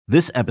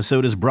This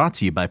episode is brought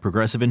to you by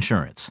Progressive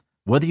Insurance.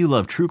 Whether you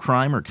love true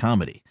crime or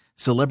comedy,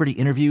 celebrity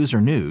interviews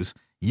or news,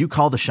 you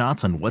call the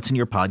shots on what's in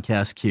your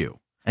podcast queue.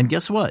 And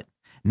guess what?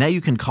 Now you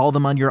can call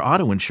them on your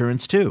auto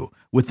insurance too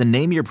with the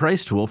Name Your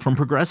Price tool from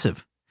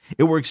Progressive.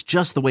 It works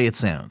just the way it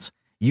sounds.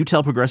 You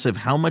tell Progressive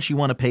how much you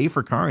want to pay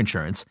for car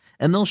insurance,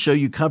 and they'll show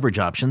you coverage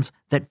options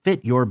that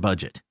fit your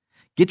budget.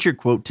 Get your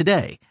quote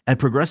today at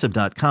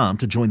Progressive.com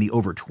to join the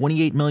over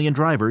 28 million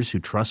drivers who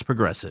trust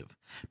Progressive.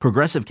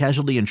 Progressive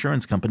Casualty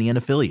Insurance Company and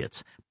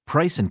Affiliates.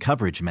 Price and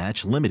coverage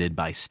match limited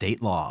by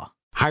state law.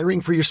 Hiring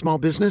for your small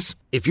business?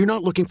 If you're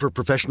not looking for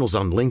professionals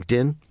on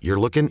LinkedIn, you're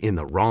looking in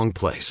the wrong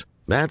place.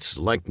 That's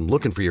like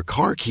looking for your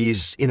car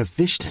keys in a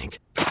fish tank.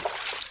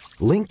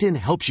 LinkedIn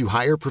helps you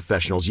hire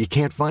professionals you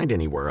can't find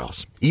anywhere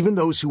else, even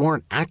those who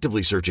aren't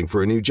actively searching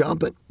for a new job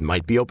but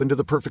might be open to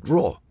the perfect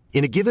role.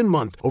 In a given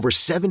month, over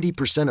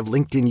 70% of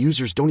LinkedIn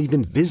users don't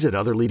even visit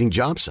other leading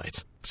job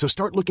sites. So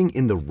start looking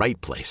in the right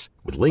place.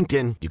 With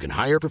LinkedIn, you can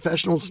hire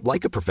professionals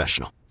like a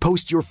professional.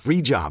 Post your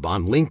free job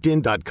on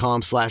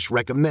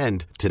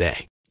linkedin.com/recommend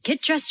today.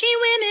 Get dressed, ye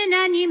women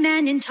and ye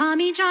men, in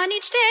Tommy John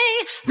each day.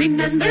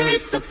 Remember,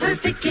 it's the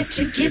perfect gift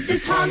to give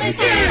this holiday.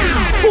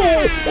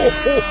 Ho, ho, ho,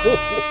 ho,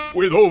 ho.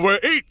 With over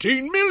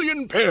 18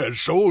 million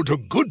pairs sold to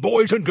good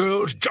boys and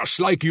girls just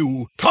like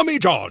you, Tommy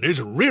John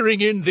is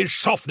rearing in this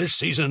softness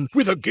season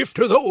with a gift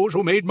to those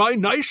who made my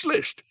nice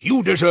list.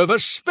 You deserve a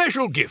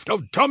special gift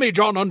of Tommy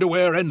John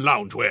underwear and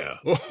loungewear.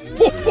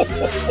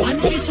 One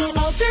people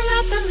all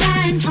throughout the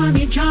land,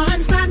 Tommy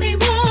John's proudly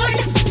worn.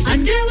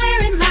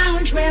 Underwear and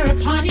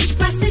loungewear upon each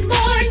blessed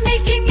morn,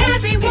 making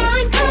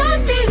everyone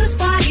come to whose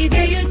body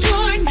they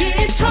adorn.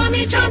 Give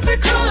Tommy John for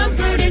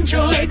comfort and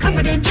joy,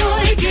 comfort and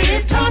joy.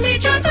 Give Tommy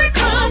John for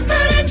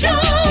comfort and joy.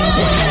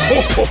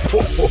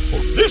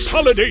 This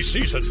holiday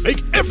season,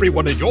 make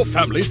everyone in your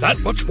family that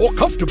much more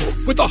comfortable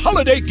with the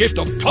holiday gift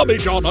of Tommy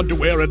John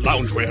underwear and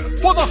loungewear.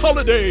 For the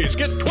holidays,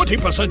 get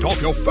 20%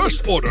 off your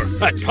first order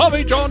at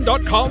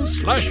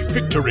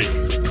TommyJohn.com/victory.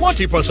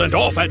 20%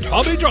 off at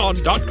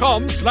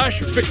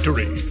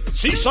TommyJohn.com/victory.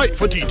 See site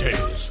for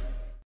details.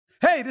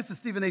 Hey, this is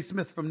Stephen A.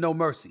 Smith from No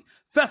Mercy.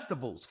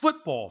 Festivals,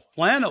 football,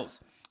 flannels.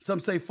 Some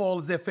say fall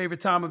is their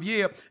favorite time of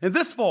year. And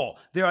this fall,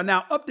 there are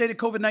now updated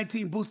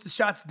COVID-19 booster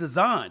shots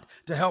designed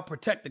to help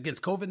protect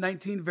against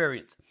COVID-19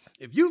 variants.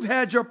 If you've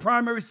had your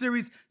primary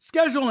series,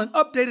 schedule an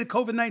updated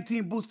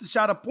COVID-19 booster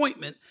shot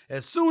appointment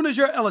as soon as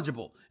you're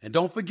eligible. And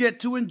don't forget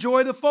to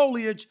enjoy the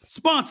foliage.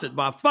 Sponsored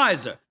by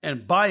Pfizer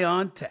and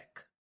BioNTech.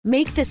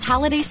 Make this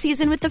holiday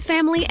season with the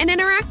family an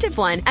interactive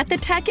one at the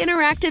Tech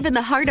Interactive in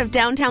the heart of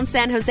downtown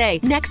San Jose,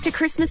 next to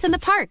Christmas in the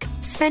Park.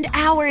 Spend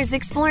hours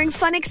exploring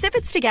fun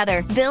exhibits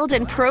together. Build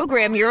and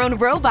program your own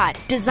robot.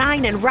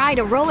 Design and ride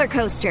a roller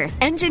coaster.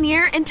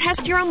 Engineer and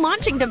test your own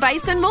launching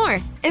device and more.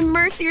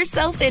 Immerse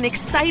yourself in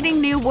exciting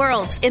new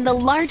worlds in the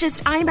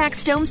largest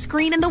IMAX dome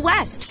screen in the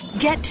West.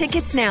 Get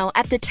tickets now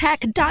at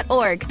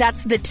thetech.org.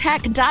 That's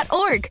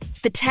thetech.org.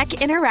 The Tech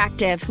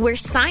Interactive, where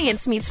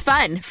science meets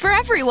fun for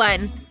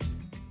everyone.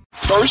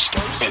 First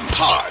and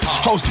Pod,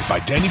 hosted by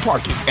Danny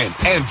Parkins and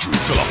Andrew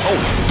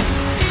Filippone.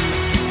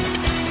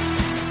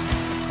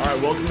 All right,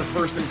 welcome to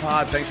First and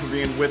Pod. Thanks for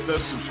being with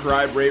us.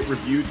 Subscribe, rate,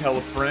 review, tell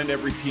a friend.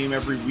 Every team,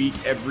 every week,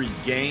 every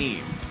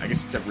game. I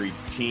guess it's every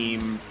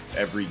team,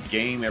 every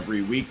game,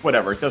 every week,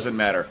 whatever. It doesn't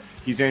matter.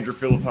 He's Andrew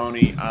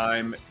Filippone.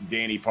 I'm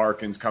Danny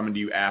Parkins, coming to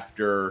you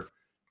after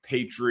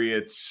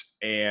Patriots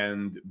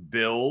and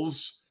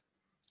Bills.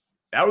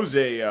 That was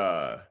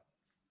a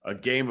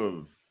game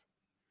of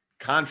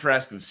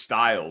contrast of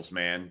styles,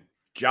 man.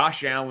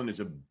 Josh Allen is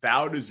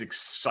about as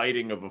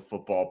exciting of a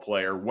football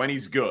player when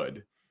he's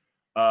good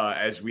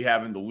as we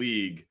have in the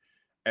league.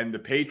 And the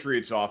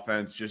Patriots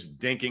offense just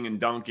dinking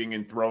and dunking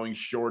and throwing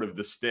short of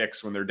the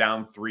sticks when they're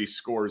down 3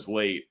 scores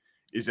late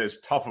is as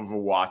tough of a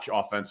watch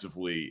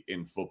offensively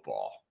in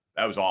football.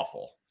 That was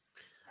awful.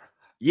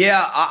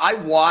 Yeah, I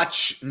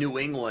watch New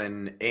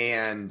England,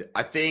 and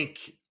I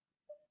think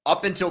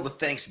up until the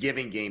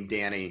Thanksgiving game,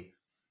 Danny,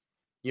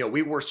 you know,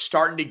 we were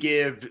starting to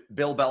give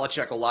Bill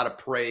Belichick a lot of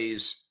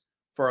praise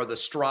for the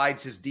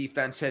strides his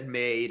defense had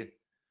made.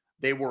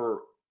 They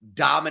were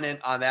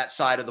dominant on that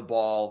side of the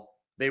ball.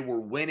 They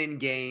were winning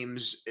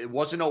games. It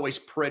wasn't always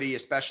pretty,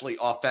 especially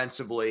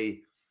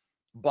offensively,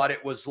 but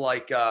it was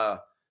like,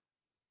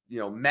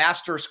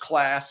 master's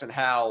class in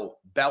how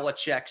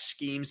Belichick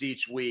schemes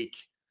each week,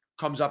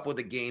 comes up with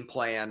a game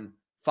plan,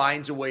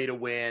 finds a way to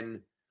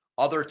win.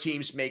 Other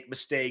teams make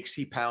mistakes.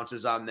 He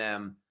pounces on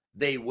them.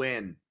 They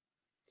win.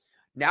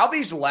 Now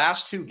these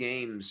last 2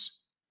 games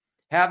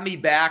have me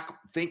back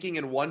thinking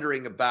and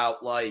wondering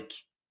about, like,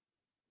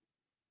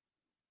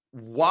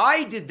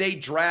 why did they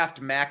draft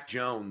Mac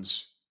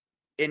Jones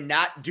and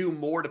not do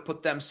more to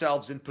put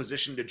themselves in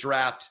position to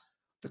draft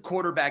the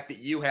quarterback that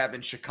you have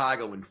in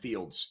Chicago in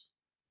Fields?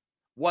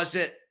 Was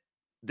it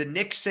the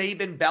Nick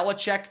Saban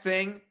Belichick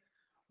thing?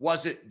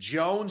 Was it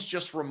Jones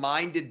just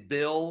reminded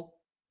Bill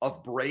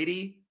of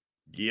Brady?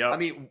 Yeah. I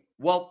mean,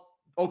 well,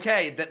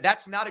 okay,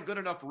 that's not a good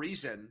enough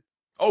reason.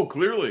 Oh,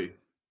 clearly.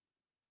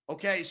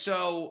 Okay,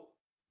 so,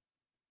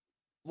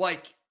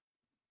 like,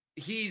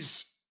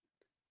 he's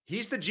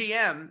the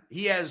GM.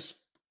 He has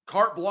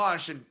carte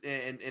blanche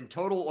and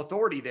total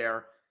authority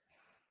there.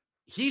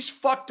 He's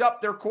fucked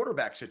up their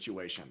quarterback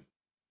situation.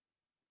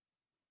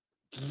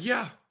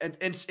 Yeah.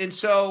 And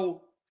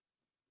so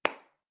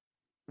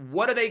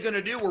what are they going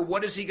to do, or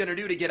what is he going to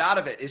do to get out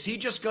of it? Is he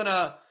just going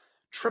to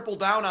triple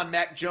down on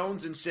Mac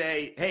Jones and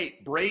say, hey,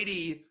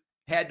 Brady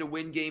had to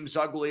win games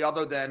ugly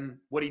other than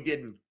what he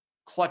did in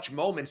clutch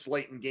moments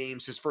late in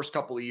games his first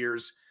couple of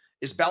years?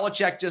 Is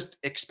Belichick just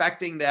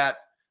expecting that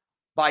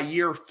by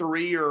year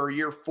 3 or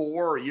year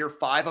 4 or year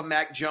 5 of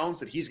Mac Jones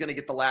that he's going to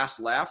get the last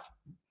laugh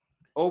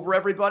over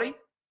everybody?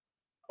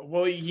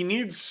 Well, he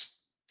needs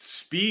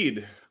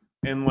speed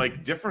and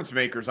like difference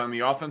makers on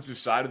the offensive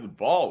side of the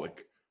ball.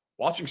 Like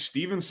watching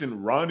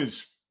Stevenson run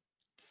is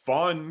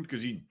fun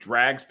because he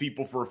drags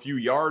people for a few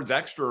yards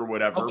extra or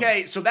whatever.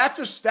 Okay, so that's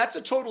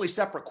a totally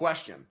separate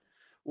question.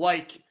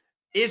 Like,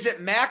 is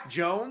it Mac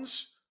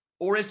Jones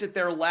or is it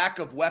their lack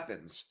of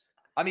weapons?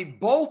 I mean,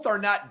 both are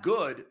not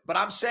good, but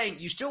I'm saying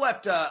they still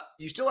have to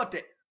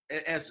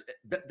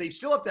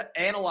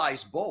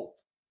analyze both.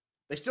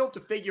 They still have to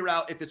figure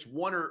out if it's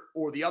one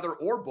or the other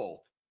or both.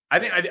 I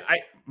think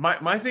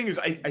my thing is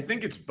I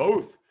think it's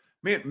both.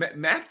 Man,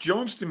 Mac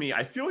Jones to me,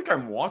 I feel like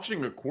I'm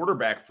watching a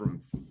quarterback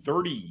from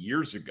 30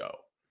 years ago.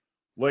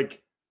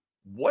 Like,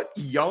 what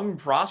young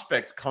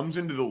prospect comes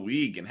into the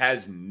league and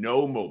has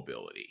no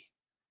mobility?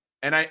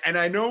 And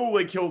I know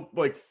like he'll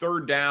like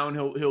third down,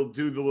 he'll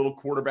do the little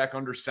quarterback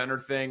under center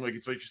thing. Like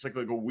it's like just like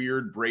a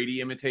weird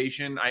Brady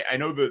imitation. I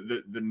know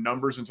the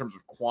numbers in terms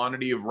of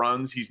quantity of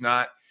runs, he's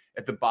not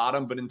at the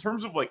bottom, but in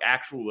terms of like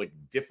actual like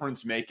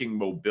difference making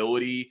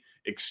mobility,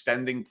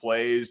 extending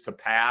plays to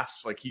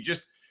pass, like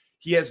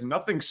he has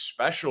nothing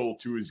special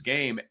to his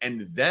game.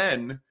 And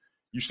then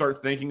you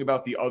start thinking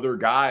about the other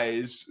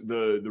guys,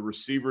 the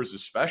receivers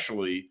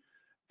especially,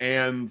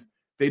 and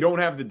they don't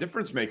have the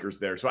difference makers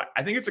there. So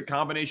I think it's a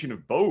combination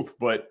of both,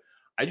 but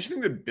I just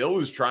think that Bill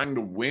is trying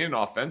to win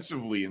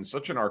offensively in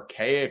such an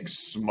archaic,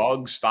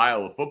 smug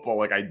style of football.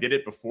 Like I did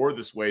it before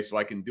this way, so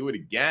I can do it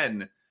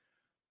again.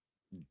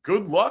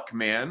 Good luck,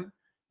 man.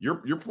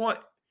 You're playing.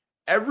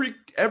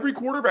 Every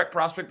quarterback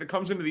prospect that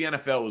comes into the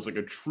NFL is like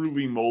a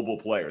truly mobile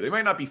player. They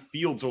might not be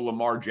Fields or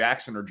Lamar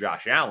Jackson or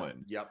Josh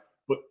Allen. Yep.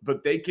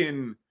 But they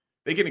can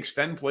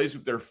extend plays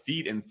with their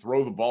feet and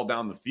throw the ball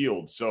down the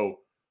field. So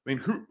I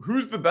mean,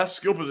 who's the best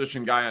skill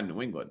position guy on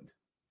New England?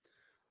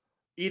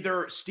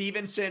 Either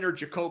Stevenson or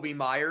Jacoby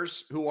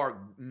Myers, who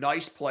are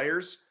nice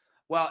players.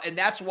 Well, and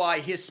that's why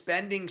his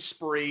spending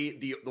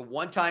spree, the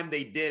one time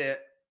they did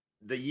it,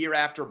 the year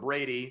after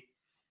Brady,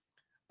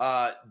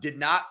 did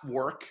not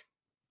work.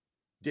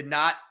 Did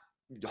not.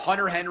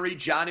 Hunter Henry,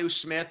 Jonnu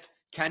Smith,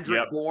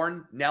 Kendrick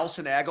Bourne,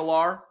 Nelson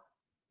Aguilar.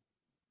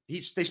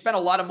 They spent a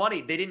lot of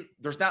money.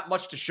 There's not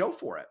much to show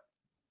for it.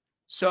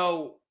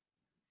 So,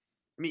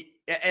 I mean,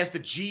 as the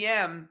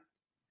GM,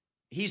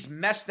 he's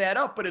messed that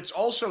up, but it's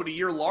also, to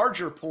your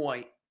larger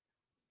point,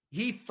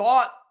 he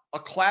thought a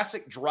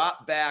classic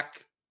drop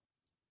back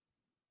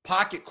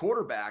pocket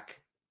quarterback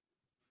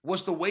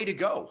was the way to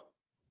go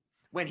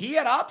when he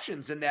had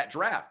options in that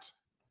draft.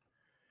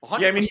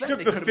 Yeah, I mean, he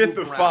took the 5th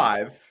of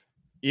 5.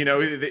 You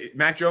know,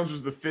 Mac Jones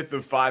was the 5th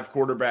of 5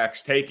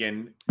 quarterbacks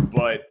taken,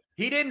 but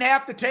he didn't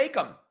have to take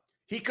them.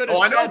 He could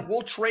have said,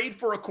 we'll trade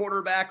for a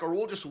quarterback or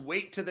we'll just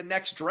wait to the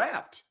next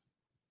draft.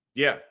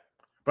 Yeah.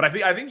 But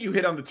I think you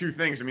hit on the two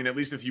things. I mean, at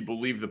least if you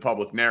believe the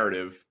public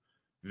narrative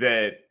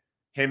that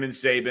him and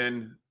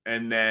Saban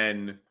and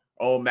then,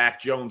 Mac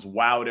Jones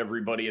wowed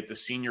everybody at the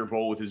Senior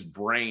Bowl with his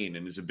brain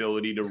and his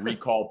ability to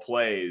recall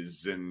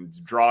plays and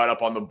draw it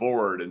up on the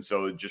board. And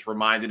so it just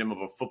reminded him of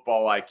a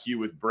football IQ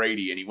with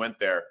Brady, and he went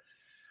there.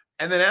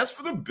 And then as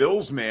for the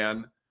Bills,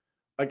 man,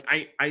 like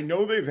I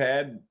know they've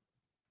had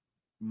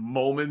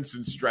moments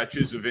and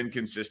stretches of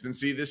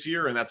inconsistency this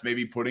year, and that's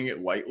maybe putting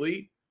it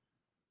lightly.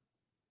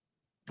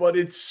 But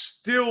it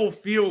still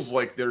feels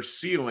like their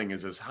ceiling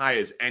is as high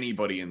as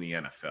anybody in the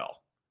NFL.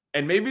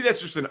 And maybe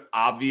that's just an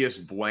obvious,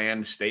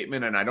 bland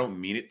statement, and I don't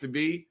mean it to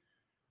be.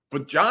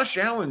 But Josh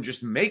Allen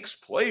just makes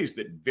plays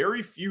that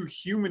very few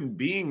human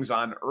beings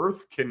on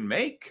earth can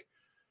make.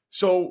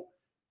 So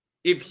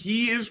if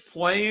he is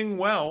playing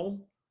well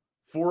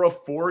for a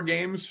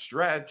 4-game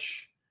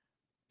stretch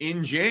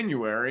in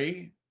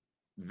January,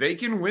 they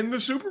can win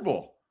the Super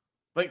Bowl.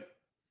 Like,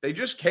 they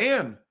just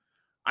can.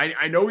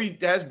 I know he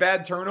has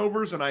bad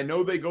turnovers, and I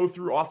know they go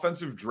through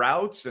offensive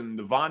droughts and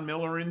the Von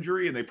Miller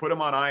injury, and they put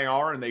him on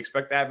IR, and they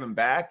expect to have him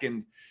back,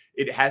 and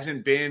it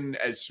hasn't been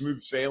as smooth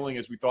sailing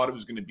as we thought it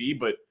was going to be,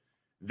 but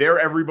they're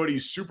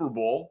everybody's Super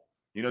Bowl.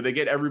 You know, they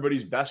get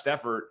everybody's best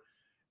effort,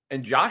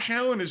 and Josh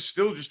Allen is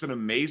still just an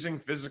amazing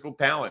physical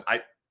talent.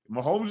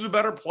 Mahomes is a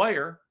better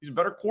player. He's a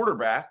better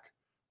quarterback,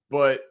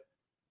 but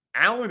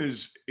Allen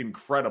is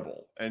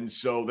incredible. And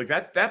so like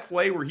that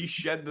play where he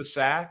shed the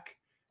sack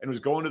and was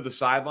going to the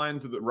sideline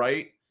to the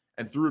right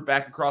and threw it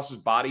back across his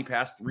body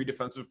past 3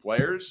 defensive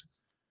players,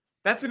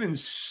 that's an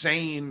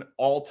insane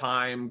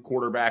all-time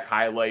quarterback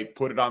highlight.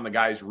 Put it on the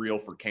guy's reel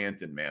for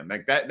Canton, man.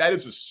 Like that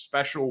is a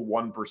special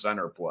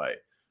 1%er play.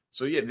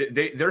 So, yeah,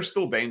 they're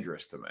still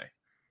dangerous to me.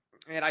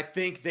 And I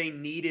think they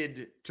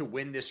needed to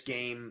win this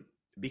game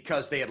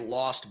because they had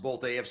lost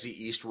both AFC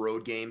East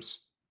road games.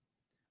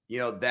 You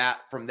know,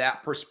 that from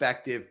that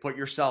perspective, put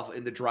yourself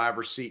in the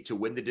driver's seat to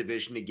win the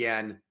division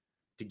again,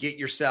 to get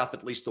yourself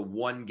at least the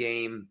one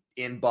game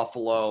in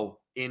Buffalo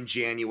in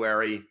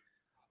January.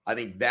 I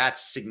think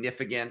that's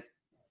significant.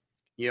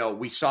 You know,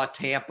 we saw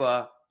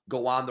Tampa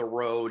go on the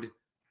road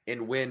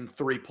and win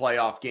 3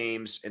 playoff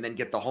games and then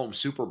get the home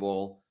Super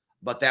Bowl,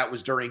 but that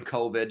was during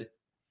COVID.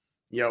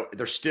 You know,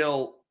 there's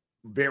still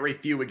very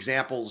few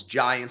examples,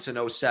 Giants in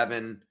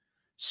 2007,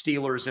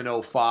 Steelers in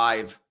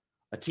 2005,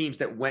 teams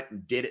that went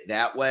and did it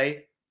that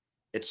way.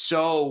 It's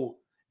so,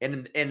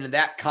 and in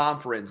that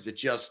conference, it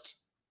just,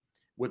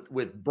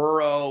 with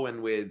Burrow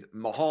and with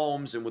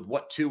Mahomes and with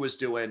what Tua is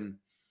doing,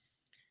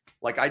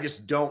 like, I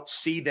just don't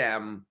see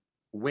them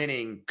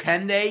winning.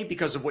 Can they,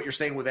 because of what you're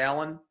saying with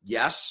Allen?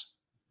 Yes.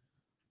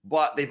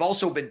 But they've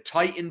also been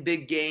tight in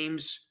big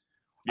games.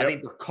 Yep. I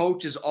think the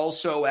coach is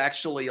also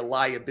actually a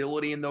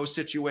liability in those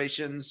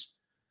situations.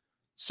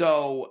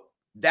 So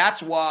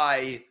that's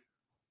why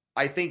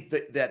I think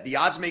that the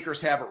odds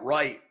makers have it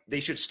right. They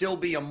should still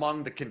be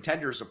among the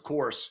contenders, of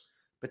course,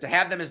 but to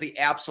have them as the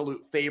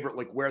absolute favorite,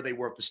 like where they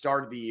were at the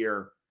start of the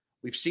year,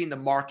 we've seen the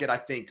market, I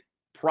think,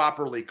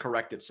 properly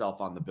correct itself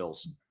on the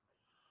Bills.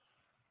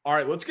 All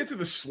right, let's get to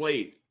the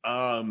slate.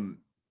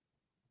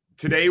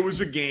 Today was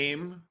a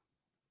game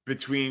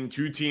between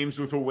two teams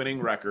with a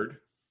winning record.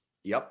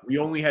 Yep. We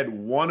only had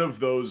one of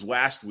those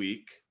last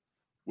week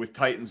with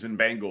Titans and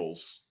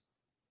Bengals.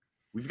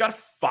 We've got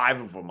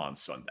 5 of them on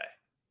Sunday.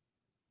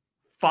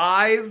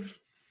 5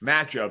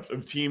 matchups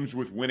of teams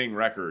with winning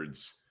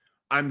records.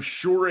 I'm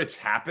sure it's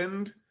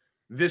happened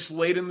this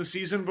late in the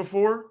season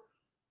before,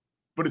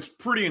 but it's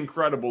pretty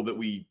incredible that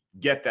we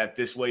get that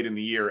this late in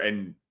the year,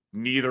 and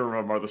neither of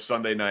them are the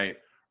Sunday night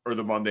or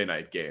the Monday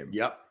night game.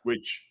 Yep.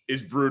 Which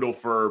is brutal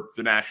for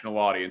the national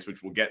audience,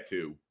 which we'll get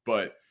to.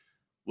 But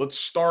let's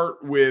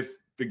start with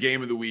the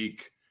game of the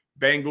week,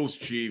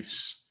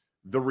 Bengals-Chiefs,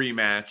 the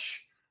rematch.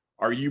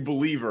 Are you a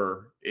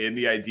believer in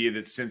the idea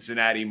that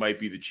Cincinnati might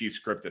be the Chiefs'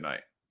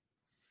 kryptonite?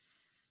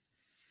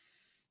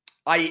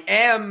 I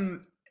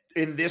am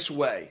in this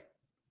way.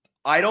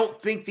 I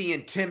don't think the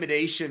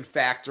intimidation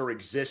factor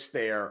exists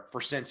there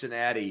for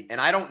Cincinnati,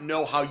 and I don't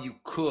know how you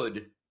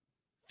could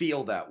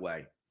feel that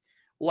way.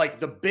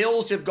 Like, the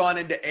Bills have gone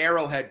into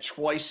Arrowhead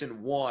twice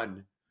and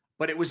won,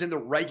 but it was in the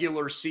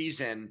regular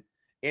season,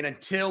 and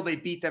until they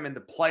beat them in the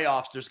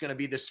playoffs, there's going to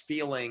be this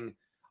feeling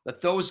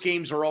that those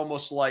games are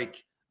almost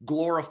like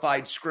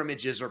glorified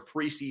scrimmages or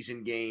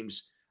preseason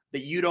games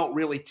that you don't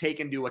really take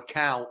into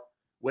account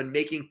when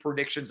making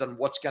predictions on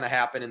what's going to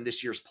happen in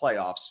this year's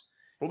playoffs.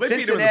 Well, they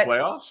beat them in the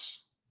playoffs.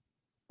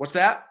 What's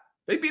that?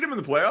 They beat them in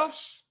the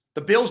playoffs.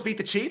 The Bills beat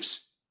the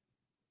Chiefs?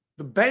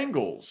 The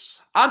Bengals.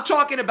 I'm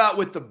talking about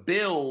with the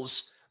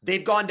Bills.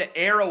 They've gone to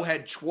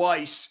Arrowhead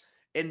twice,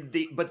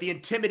 but the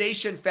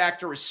intimidation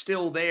factor is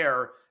still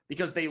there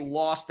because they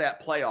lost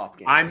that playoff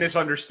game. I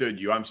misunderstood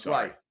you. I'm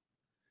sorry. Right.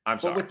 I'm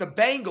sorry. But with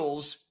the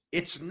Bengals,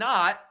 it's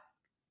not,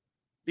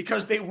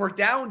 because they were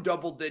down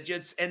double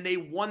digits and they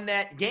won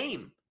that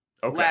game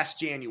last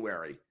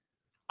January.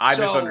 I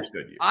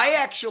misunderstood you. I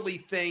actually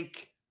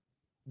think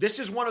this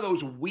is one of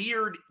those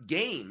weird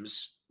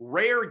games,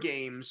 rare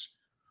games,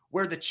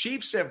 where the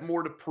Chiefs have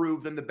more to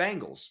prove than the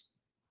Bengals.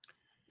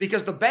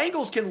 Because the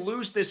Bengals can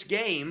lose this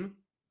game,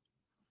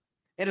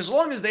 and as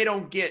long as they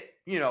don't get,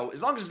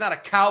 as long as it's not a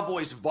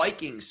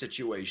Cowboys-Vikings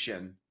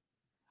situation,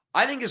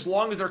 I think as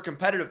long as they're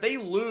competitive, they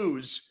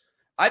lose.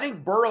 I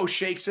think Burrow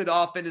shakes it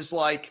off and is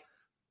like,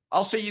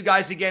 I'll see you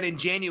guys again in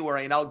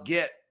January, and I'll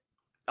get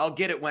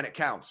it when it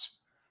counts.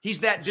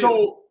 He's that dude.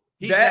 So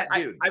He's that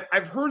dude.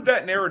 I've heard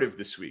that narrative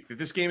this week, that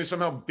this game is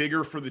somehow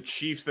bigger for the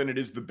Chiefs than it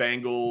is the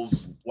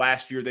Bengals.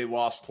 Last year they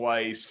lost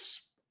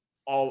twice.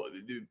 All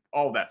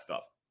that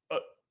stuff.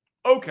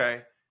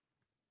 Okay.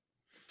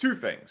 2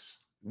 things.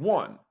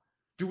 1,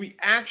 do we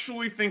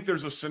actually think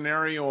there's a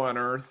scenario on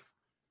earth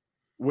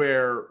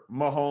where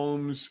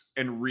Mahomes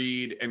and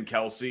Reed and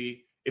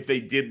Kelsey, if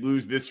they did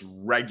lose this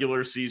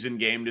regular season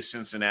game to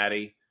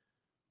Cincinnati,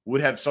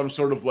 would have some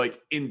sort of like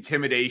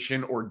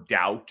intimidation or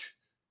doubt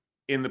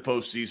in the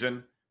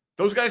postseason?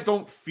 Those guys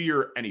don't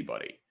fear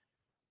anybody.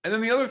 And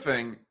then the other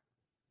thing,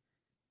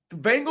 the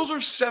Bengals are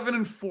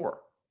 7-4.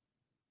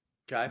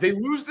 Okay. They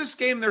lose this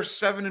game, they're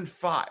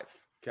 7-5.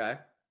 Okay.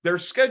 Their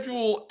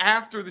schedule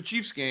after the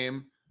Chiefs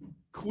game,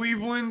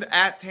 Cleveland,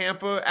 at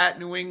Tampa, at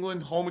New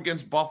England, home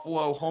against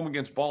Buffalo, home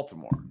against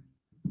Baltimore.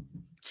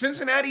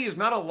 Cincinnati is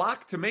not a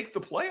lock to make the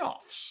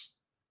playoffs.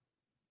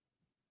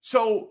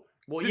 So,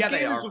 this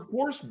game is, of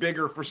course,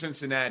 bigger for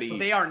Cincinnati. But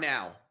they are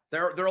now.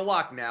 They're a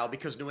lock now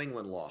because New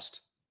England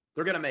lost.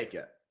 They're going to make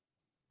it.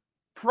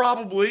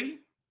 Probably.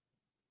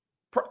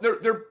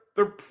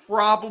 They're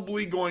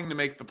probably going to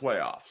make the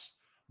playoffs.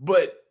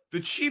 But the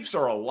Chiefs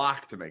are a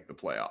lock to make the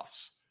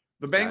playoffs.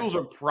 The Bengals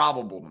are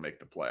probable to make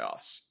the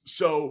playoffs.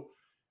 So,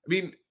 I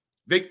mean,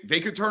 they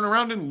could turn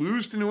around and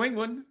lose to New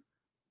England.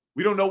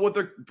 We don't know what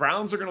the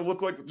Browns are going to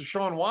look like with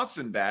Deshaun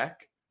Watson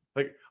back.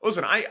 Like,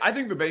 listen, I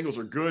think the Bengals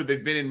are good.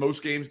 They've been in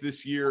most games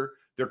this year.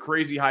 They're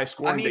crazy high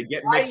scoring. They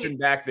get Mixon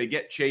back. They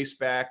get Chase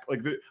back.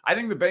 I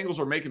think the Bengals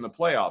are making the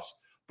playoffs.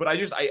 But I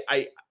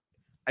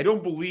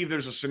don't believe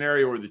there's a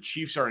scenario where the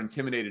Chiefs are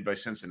intimidated by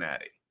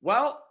Cincinnati.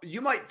 Well,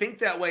 you might think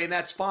that way, and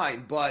that's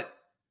fine. But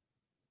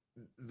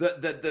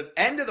the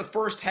end of the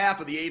first half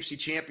of the AFC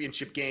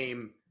Championship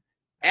game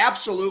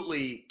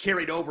absolutely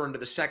carried over into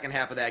the second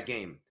half of that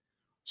game.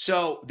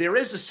 So there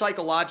is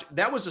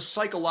that was a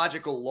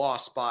psychological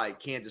loss by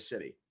Kansas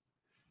City.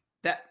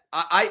 That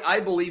I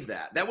believe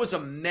that was a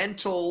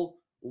mental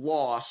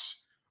loss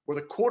where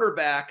the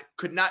quarterback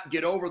could not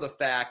get over the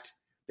fact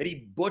that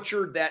he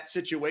butchered that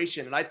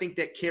situation. And I think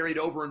that carried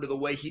over into the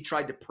way he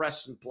tried to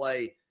press and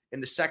play in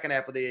the second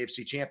half of the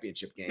AFC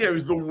Championship game. Yeah, it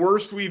was the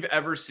worst we've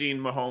ever seen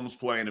Mahomes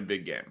play in a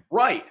big game.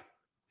 Right.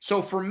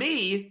 So for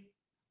me,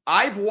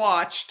 I've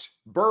watched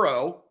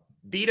Burrow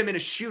beat him in a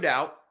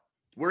shootout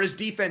where his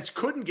defense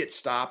couldn't get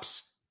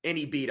stops, and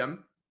he beat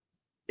him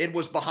and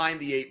was behind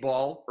the 8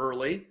 ball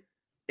early.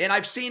 And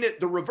I've seen it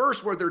the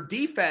reverse where their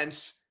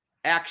defense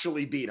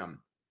actually beat him.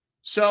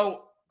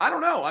 So I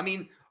don't know. I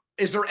mean,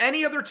 is there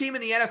any other team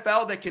in the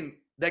NFL that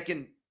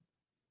can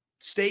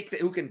stake that,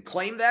 who can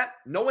claim that?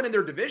 No one in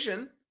their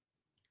division.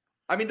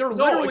 I mean, they're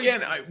literally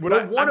one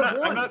of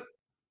one.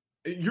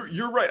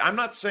 You're right. I'm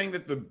not saying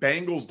that the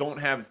Bengals don't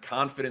have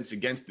confidence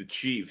against the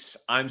Chiefs.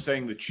 I'm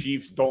saying the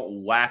Chiefs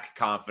don't lack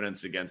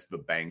confidence against the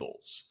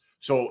Bengals.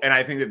 So, and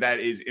I think that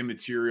is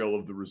immaterial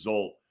of the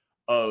result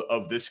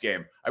of this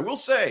game. I will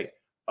say,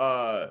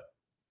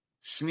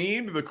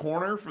 Snead, the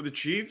corner for the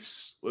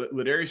Chiefs,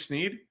 Ladarius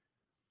Snead,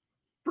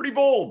 pretty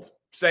bold,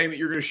 saying that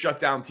you're going to shut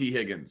down T.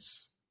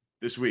 Higgins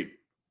this week.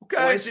 Okay.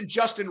 Well,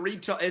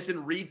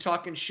 isn't Reed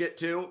talking shit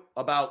too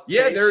about?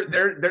 Yeah, Chase?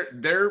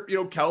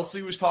 they're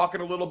Kelsey was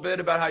talking a little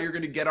bit about how you're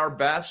going to get our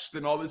best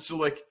and all this.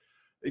 So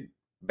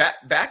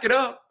back it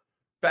up.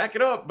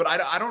 But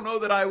I don't know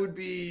that I would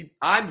be.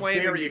 I'm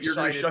very excited you're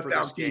going to shut for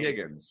down this T. game.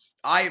 Higgins.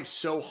 I am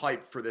so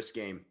hyped for this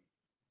game.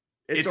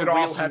 It's a an real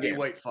awesome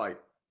heavyweight fight.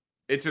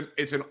 It's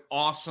an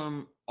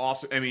awesome.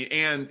 I mean,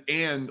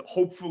 and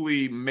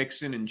hopefully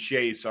Mixon and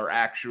Chase are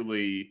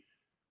actually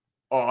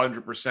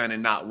 100%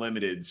 and not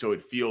limited, so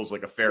it feels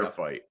like a fair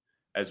fight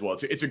as well.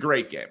 It's a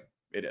great game.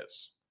 It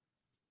is.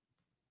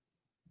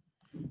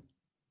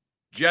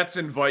 Jets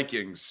and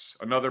Vikings,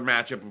 another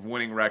matchup of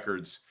winning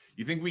records.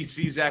 You think we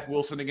see Zach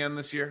Wilson again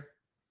this year?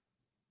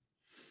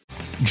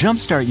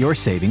 Jumpstart your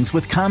savings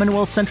with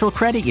Commonwealth Central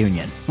Credit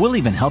Union. We'll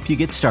even help you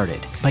get started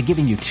by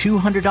giving you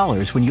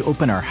 $200 when you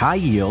open our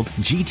high-yield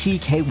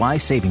GTKY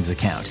savings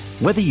account.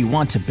 Whether you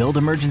want to build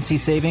emergency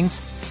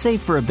savings,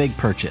 save for a big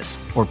purchase,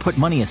 or put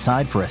money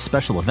aside for a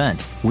special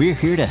event, we're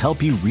here to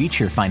help you reach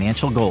your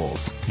financial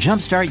goals.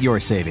 Jumpstart your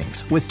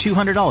savings with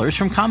 $200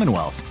 from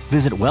Commonwealth.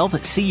 Visit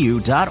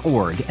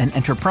wealthcu.org and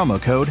enter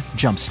promo code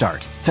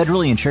JUMPSTART.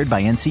 Federally insured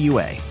by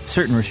NCUA.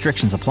 Certain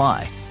restrictions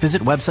apply.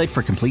 Visit website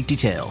for complete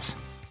details.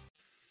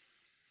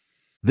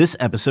 This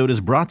episode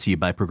is brought to you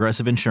by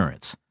Progressive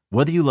Insurance.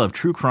 Whether you love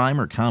true crime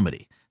or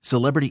comedy,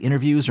 celebrity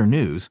interviews or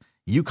news,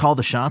 you call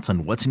the shots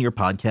on what's in your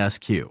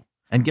podcast queue.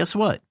 And guess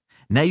what?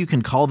 Now you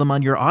can call them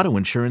on your auto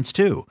insurance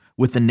too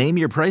with the Name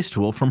Your Price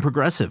tool from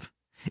Progressive.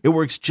 It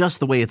works just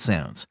the way it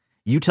sounds.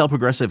 You tell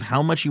Progressive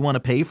how much you want to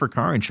pay for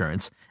car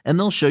insurance, and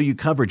they'll show you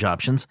coverage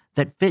options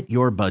that fit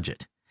your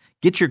budget.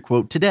 Get your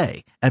quote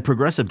today at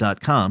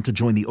Progressive.com to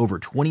join the over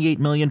 28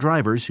 million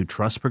drivers who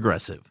trust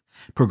Progressive.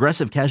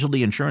 Progressive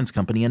Casualty Insurance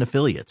Company and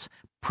Affiliates.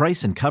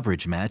 Price and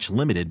coverage match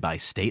limited by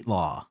state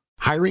law.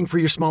 Hiring for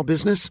your small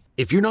business?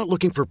 If you're not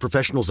looking for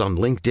professionals on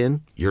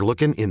LinkedIn, you're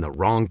looking in the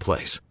wrong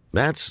place.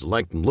 That's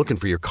like looking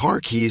for your car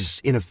keys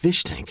in a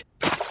fish tank.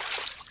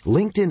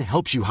 LinkedIn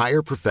helps you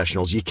hire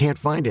professionals you can't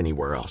find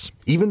anywhere else,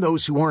 even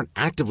those who aren't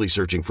actively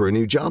searching for a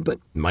new job but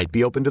might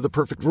be open to the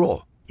perfect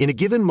role. In a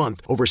given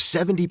month, over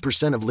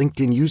 70% of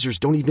LinkedIn users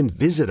don't even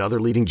visit other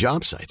leading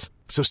job sites.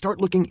 So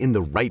start looking in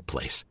the right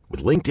place.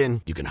 With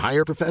LinkedIn, you can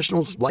hire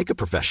professionals like a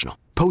professional.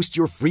 Post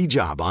your free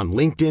job on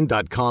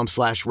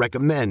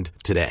linkedin.com/recommend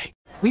today.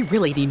 We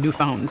really need new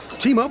phones.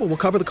 T-Mobile will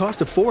cover the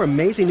cost of 4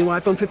 amazing new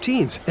iPhone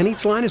 15s, and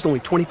each line is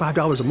only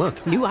 $25 a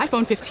month. New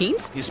iPhone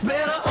 15s? It's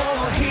better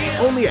over here.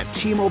 Only at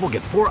T-Mobile,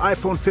 get 4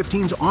 iPhone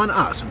 15s on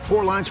us and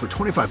 4 lines for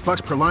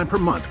 $25 per line per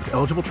month with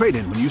eligible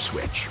trade-in when you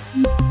switch.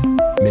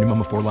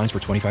 Minimum of 4 lines for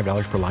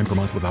 $25 per line per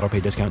month with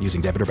autopay discount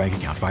using debit or bank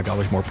account.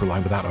 $5 more per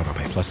line without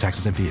autopay, plus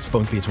taxes and fees.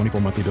 Phone fee at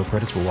 24 monthly bill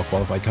credits for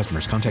well-qualified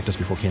customers. Contact us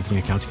before canceling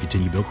account to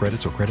continue bill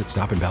credits or credit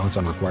stop and balance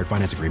on required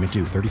finance agreement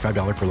due.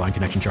 $35 per line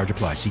connection charge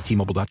applies. See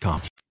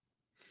T-Mobile.com.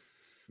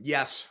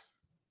 Yes,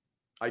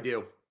 I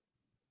do.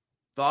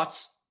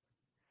 Thoughts?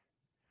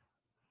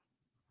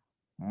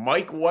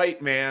 Mike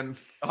White, man.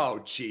 Oh,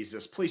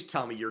 Jesus. Please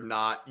tell me you're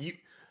not.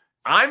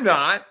 I'm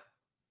not.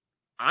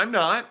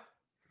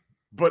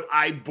 But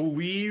I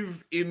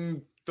believe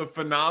in the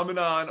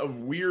phenomenon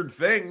of weird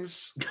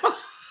things.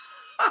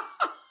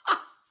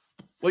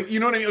 You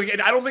know what I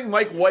mean? I don't think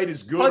Mike White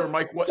is good or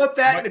Mike White. Put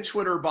that in a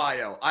Twitter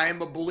bio. I am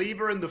a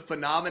believer in the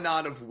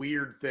phenomenon of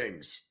weird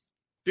things.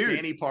 Dude.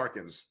 Danny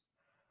Parkins.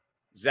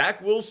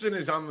 Zach Wilson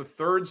is on the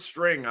third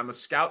string on the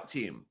scout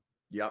team.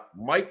 Yep.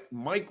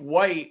 Mike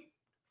White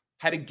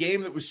had a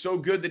game that was so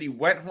good that he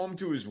went home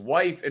to his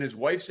wife, and his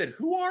wife said,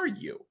 "Who are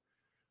you?"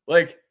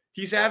 Like,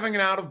 he's having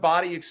an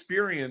out-of-body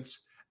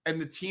experience,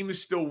 and the team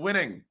is still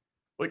winning.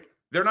 Like,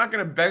 they're not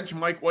going to bench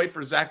Mike White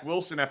for Zach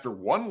Wilson after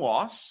one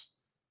loss.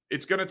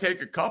 It's going to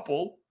take a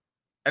couple.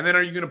 And then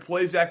are you going to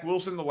play Zach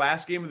Wilson the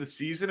last game of the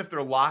season if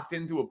they're locked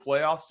into a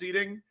playoff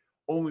seeding,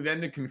 only then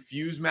to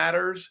confuse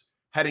matters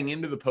heading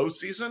into the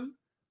postseason?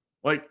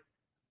 Like,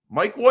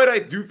 Mike White, I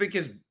do think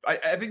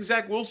I think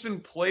Zach Wilson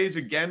plays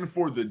again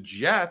for the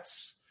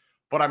Jets,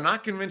 but I'm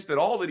not convinced at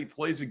all that he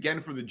plays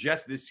again for the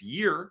Jets this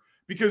year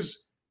because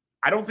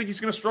I don't think he's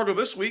going to struggle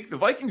this week. The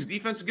Vikings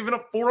defense is giving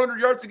up 400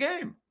 yards a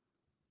game.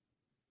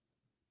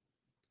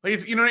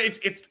 Like,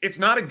 it's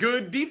not a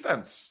good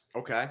defense.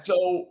 Okay.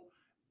 So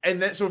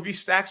if he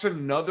stacks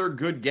another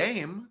good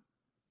game,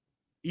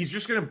 he's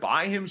just going to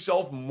buy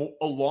himself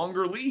a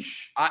longer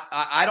leash.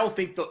 I don't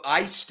think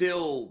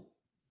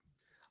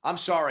I'm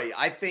sorry.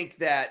 I think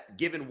that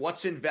given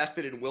what's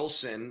invested in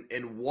Wilson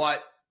and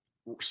what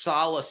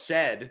Saleh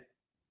said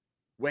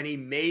when he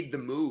made the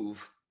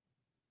move,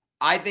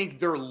 I think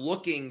they're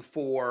looking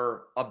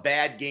for a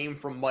bad game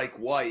from Mike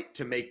White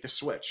to make the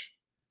switch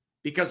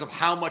because of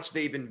how much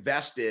they've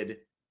invested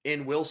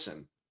in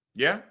Wilson.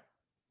 Yeah.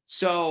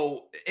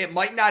 So it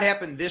might not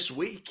happen this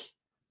week,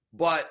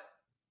 but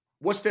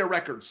what's their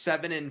record?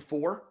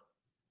 7-4?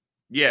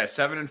 Yeah,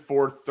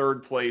 7-4,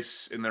 third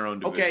place in their own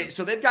division. Okay,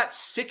 so they've got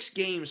 6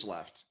 games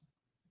left.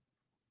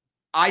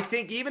 I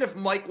think even if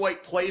Mike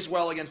White plays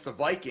well against the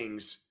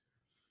Vikings,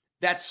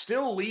 that's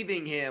still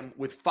leaving him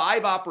with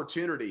 5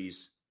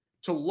 opportunities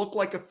to look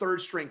like a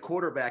third-string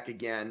quarterback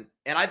again.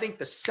 And I think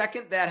the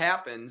second that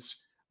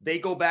happens, they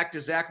go back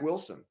to Zach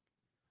Wilson.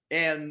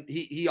 And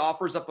he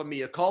offers up a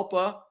mea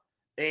culpa,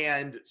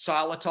 and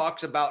Saleh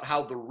talks about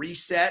how the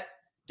reset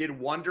did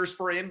wonders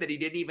for him, that he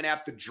didn't even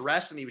have to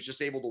dress and he was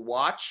just able to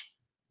watch.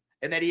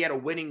 And that he had a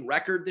winning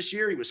record this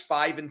year. He was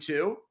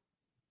 5-2.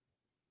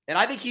 And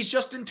I think he's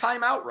just in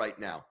timeout right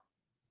now.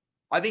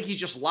 I think he's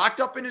just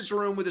locked up in his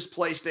room with his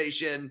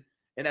PlayStation,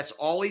 and that's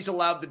all he's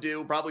allowed to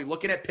do, probably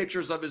looking at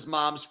pictures of his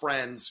mom's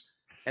friends.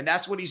 And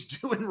that's what he's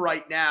doing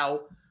right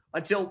now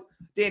until,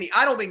 Danny,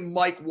 I don't think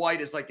Mike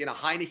White is like in a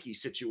Heineke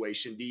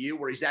situation, do you,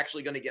 where he's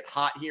actually going to get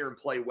hot here and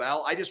play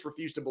well? I just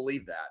refuse to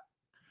believe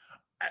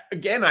that.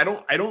 Again, I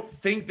don't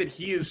think that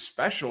he is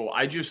special.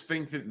 I just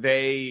think that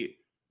they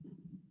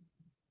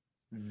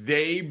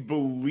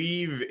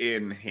believe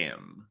in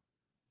him.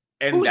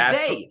 And who's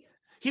they?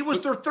 He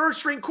was their third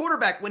string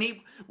quarterback.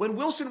 When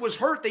Wilson was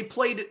hurt, they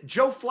played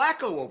Joe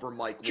Flacco over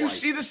Mike White. Did you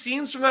see the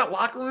scenes from that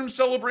locker room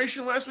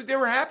celebration last week? They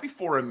were happy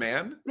for him,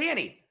 man.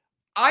 Danny,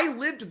 I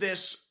lived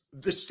this.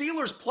 The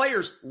Steelers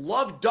players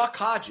loved Duck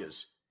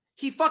Hodges.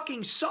 He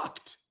fucking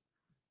sucked.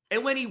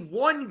 And when he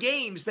won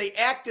games, they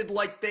acted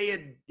like they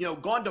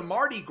had, gone to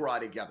Mardi Gras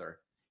together.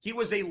 He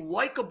was a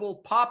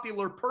likable,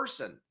 popular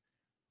person.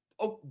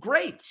 Oh,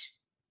 great.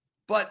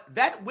 But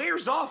that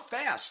wears off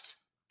fast.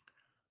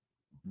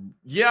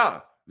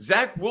 Yeah.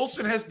 Zach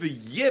Wilson has the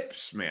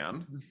yips,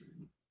 man.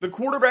 The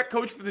quarterback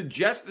coach for the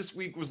Jets this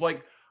week was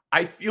like,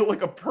 I feel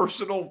like a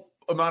personal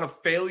amount of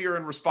failure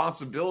and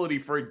responsibility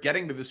for it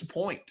getting to this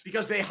point.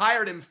 Because they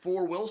hired him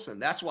for Wilson.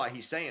 That's why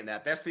he's saying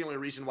that. That's the only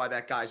reason why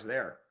that guy's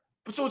there.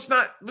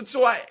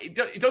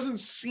 It doesn't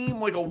seem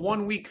like a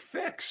 1-week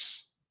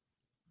fix.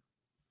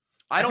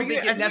 I don't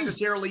think it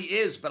necessarily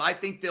is, but I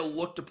think they'll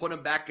look to put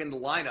him back in the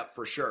lineup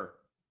for sure.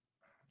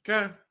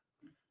 Okay.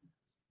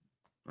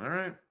 All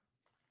right.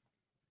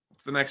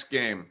 What's the next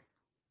game?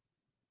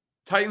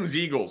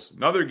 Titans-Eagles.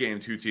 Another game,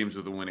 2 teams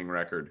with a winning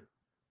record.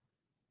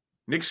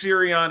 Nick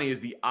Sirianni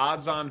is the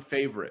odds-on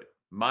favorite,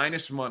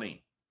 minus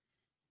money,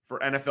 for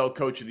NFL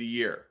Coach of the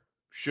Year.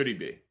 Should he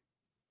be?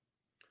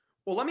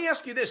 Well, let me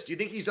ask you this. Do you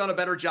think he's done a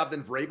better job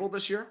than Vrabel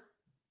this year?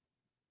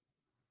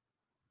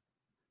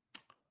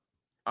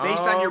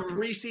 Based on your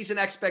preseason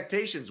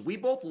expectations, we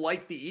both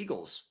like the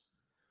Eagles.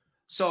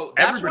 So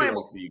that's everybody why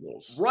likes the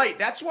Eagles. Right.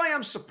 That's why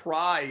I'm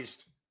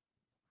surprised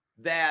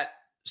that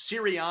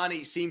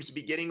Sirianni seems to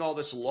be getting all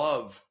this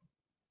love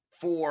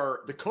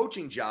for the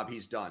coaching job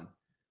he's done.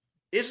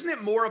 Isn't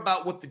it more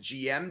about what the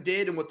GM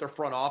did and what their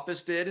front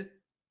office did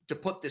to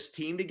put this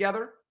team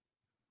together?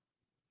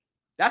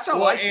 That's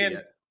how I see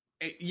it.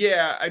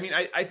 Yeah, I mean,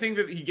 I think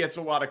that he gets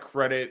a lot of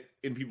credit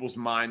in people's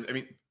mind. I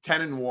mean,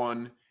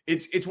 10-1.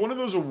 It's one of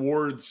those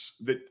awards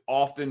that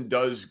often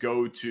does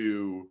go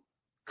to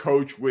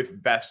coach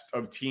with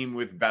team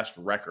with best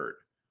record.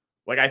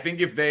 Like, I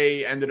think if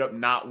they ended up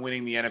not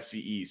winning the NFC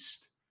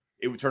East,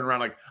 it would turn around.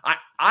 Like,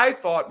 I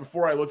thought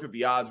before I looked at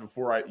the odds,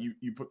 before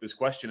you put this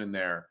question in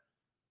there,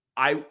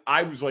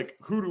 I was like,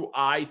 who do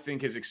I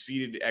think has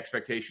exceeded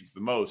expectations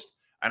the most?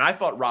 And I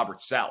thought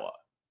Robert Saleh.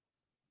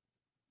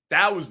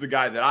 That was the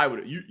guy that I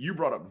would. You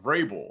brought up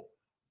Vrabel.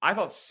 I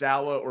thought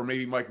Saleh or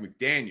maybe Mike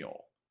McDaniel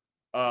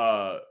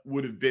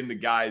would have been the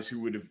guys who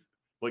would have,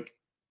 like,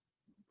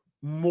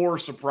 more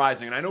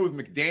surprising. And I know with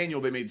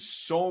McDaniel, they made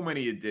so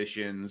many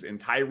additions, and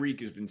Tyreek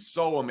has been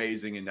so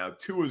amazing, and now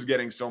Tua's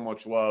getting so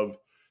much love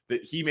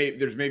that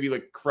there's maybe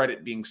like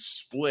credit being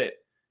split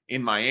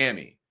in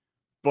Miami.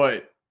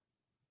 But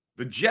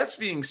the Jets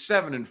being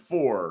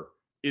 7-4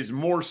 is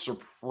more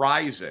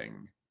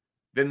surprising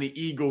than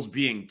the Eagles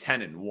being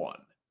 10-1.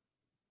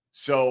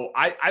 So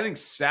I think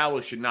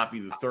Saleh should not be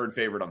the third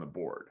favorite on the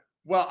board.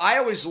 Well, I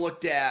always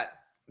looked at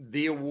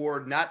the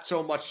award, not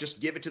so much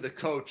just give it to the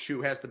coach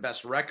who has the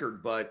best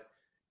record, but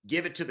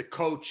give it to the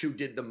coach who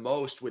did the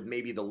most with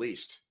maybe the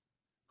least,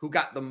 who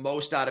got the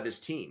most out of his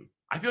team.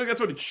 I feel like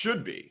that's what it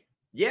should be.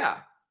 Yeah.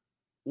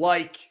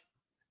 Like,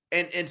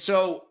 and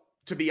so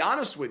to be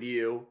honest with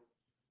you,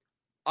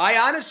 I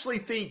honestly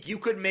think you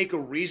could make a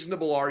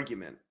reasonable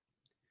argument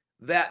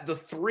that the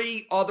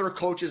three other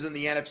coaches in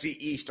the NFC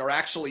East are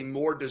actually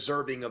more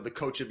deserving of the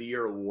Coach of the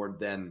Year award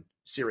than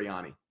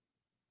Sirianni.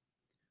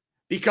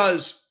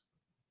 Because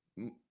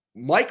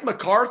Mike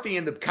McCarthy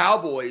and the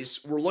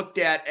Cowboys were looked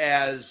at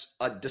as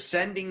a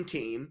descending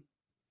team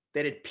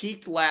that had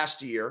peaked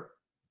last year,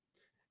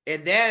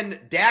 and then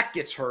Dak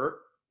gets hurt,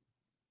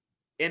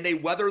 and they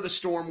weather the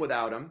storm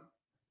without him.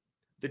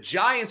 The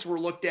Giants were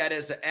looked at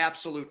as an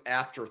absolute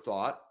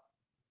afterthought.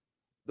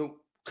 The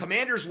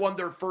Commanders won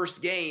their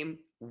first game.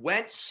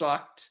 Wentz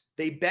sucked.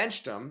 They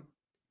benched him.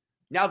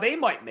 Now they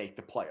might make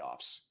the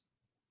playoffs.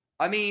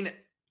 I mean,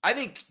 I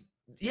think,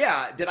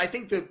 yeah, did I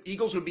think the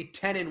Eagles would be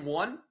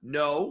 10-1?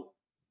 No.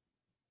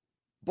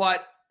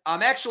 But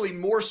I'm actually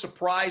more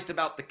surprised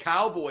about the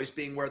Cowboys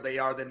being where they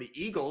are than the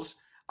Eagles.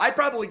 I'd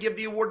probably give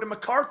the award to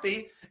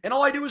McCarthy, and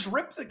all I do is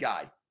rip the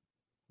guy.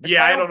 It's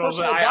I don't know.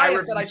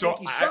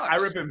 I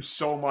rip him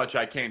so much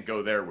I can't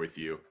go there with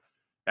you.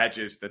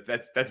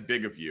 That's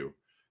big of you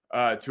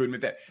to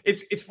admit that.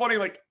 It's funny,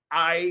 like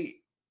Sirianni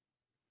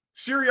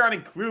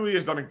clearly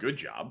has done a good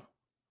job.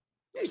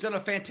 Yeah, he's done a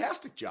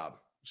fantastic job.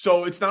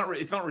 So it's not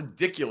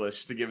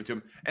ridiculous to give it to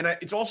him. And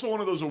it's also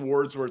one of those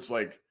awards where it's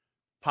like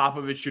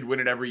Popovich should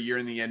win it every year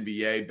in the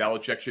NBA.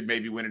 Belichick should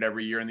maybe win it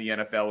every year in the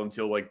NFL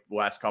until like the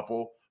last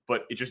couple,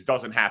 but it just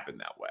doesn't happen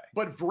that way.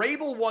 But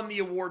Vrabel won the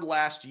award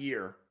last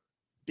year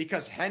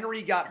because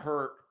Henry got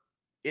hurt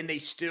and they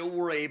still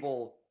were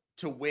able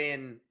to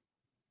win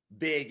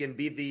big and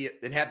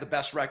and have the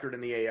best record in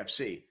the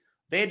AFC.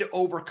 They had to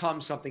overcome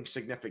something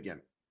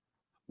significant.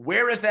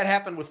 Where has that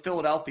happened with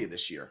Philadelphia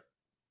this year?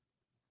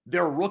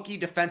 Their rookie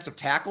defensive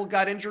tackle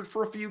got injured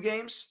for a few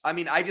games. I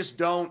mean, I just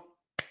don't.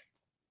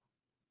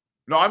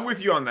 No, I'm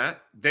with you on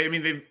that.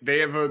 They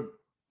have a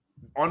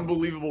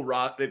unbelievable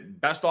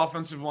best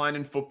offensive line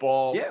in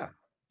football. Yeah.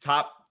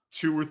 Top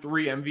 2 or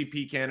 3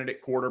 MVP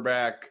candidate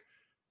quarterback.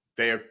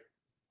 They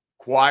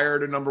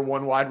acquired a number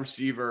 1 wide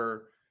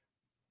receiver,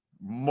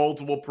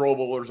 multiple Pro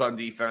Bowlers on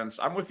defense.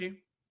 I'm with you.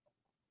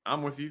 I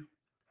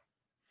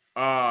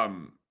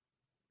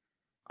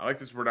like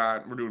this.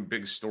 We're doing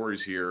big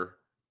stories here.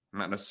 I'm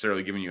not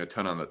necessarily giving you a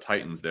ton on the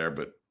Titans there,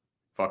 but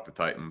fuck the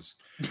Titans.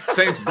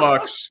 Saints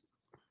Bucks.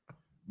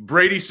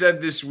 Brady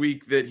said this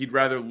week that he'd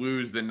rather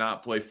lose than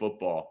not play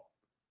football.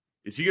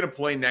 Is he going to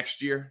play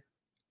next year?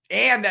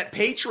 And that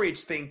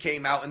Patriots thing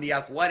came out in The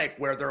Athletic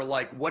where they're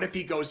like, what if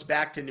he goes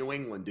back to New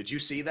England? Did you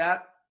see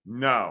that?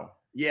 No.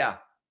 Yeah.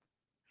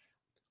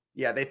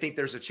 Yeah, they think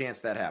there's a chance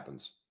that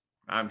happens.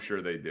 I'm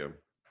sure they do.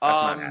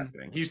 That's not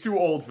happening. He's too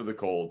old for the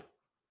cold.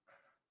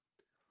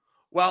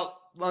 Well,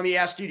 let me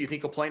ask you, do you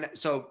think he'll play?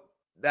 So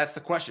that's the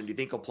question. Do you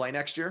think he'll play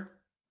next year?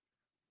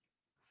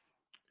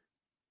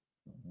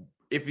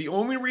 If the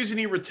only reason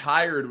he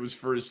retired was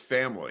for his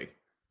family,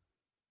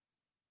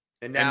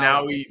 and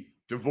now he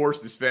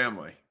divorced his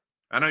family.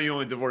 I know you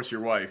only divorced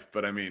your wife,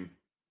 but I mean,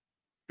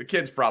 the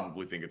kids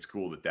probably think it's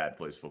cool that dad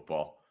plays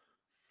football.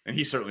 And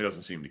he certainly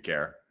doesn't seem to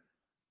care.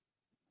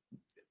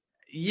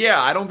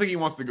 Yeah, I don't think he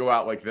wants to go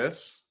out like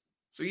this.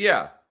 So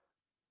yeah,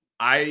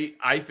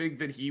 I think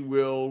that he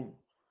will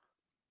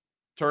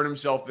turn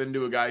himself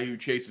into a guy who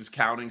chases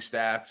counting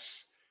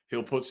stats.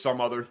 He'll put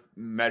some other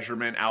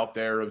measurement out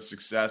there of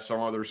success,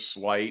 some other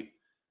slight,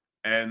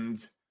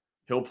 and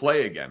he'll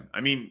play again.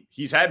 I mean,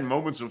 he's had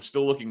moments of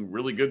still looking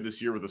really good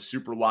this year with a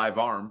super live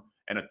arm,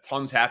 and a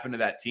ton's happened to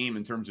that team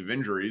in terms of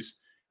injuries.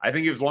 I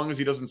think as long as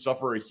he doesn't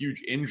suffer a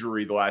huge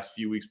injury the last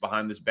few weeks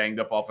behind this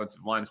banged-up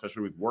offensive line,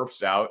 especially with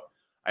Wirfs out,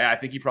 I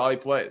think he probably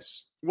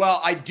plays.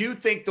 Well, I do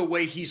think the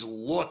way he's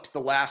looked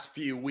the last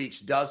few weeks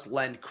does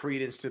lend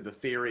credence to the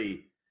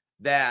theory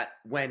that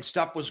when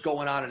stuff was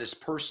going on in his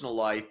personal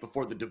life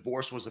before the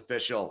divorce was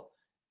official,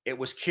 it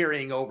was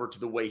carrying over to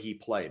the way he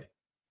played.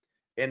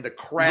 And the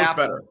Kraft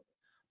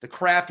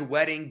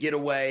wedding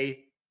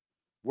getaway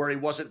where he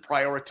wasn't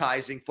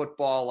prioritizing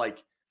football,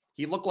 like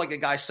he looked like a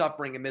guy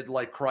suffering a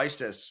midlife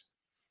crisis.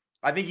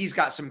 I think he's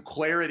got some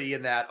clarity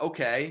in that,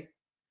 okay,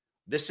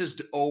 this is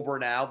over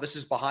now. This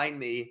is behind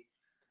me.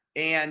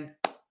 And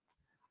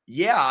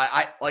yeah,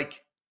 I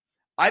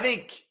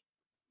think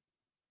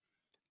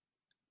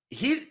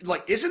he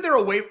isn't there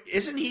a way,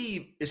 is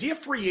he a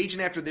free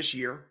agent after this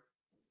year?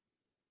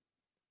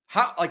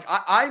 How,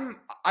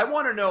 I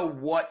want to know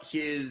what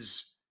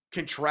his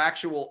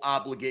contractual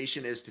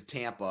obligation is to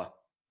Tampa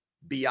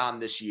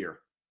beyond this year?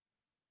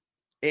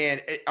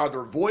 And are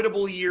there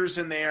voidable years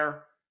in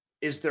there?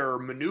 Is there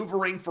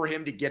maneuvering for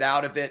him to get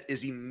out of it?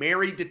 Is he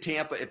married to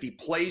Tampa? If he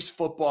plays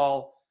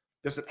football,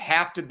 does it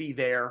have to be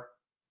there?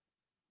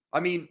 I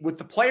mean, with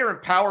the player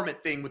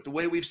empowerment thing, with the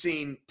way we've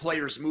seen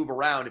players move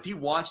around, if he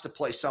wants to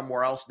play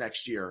somewhere else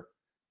next year,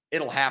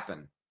 it'll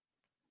happen.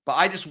 But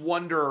I just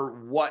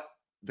wonder what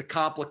the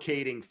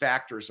complicating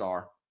factors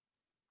are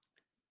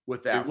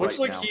with that. It looks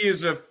like he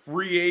is a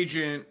free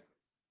agent,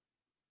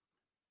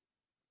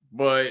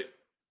 but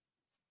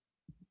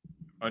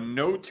a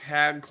no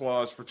tag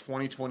clause for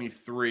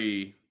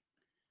 2023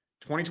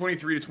 to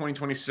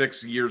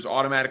 2026 years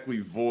automatically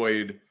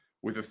void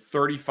with a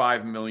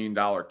 $35 million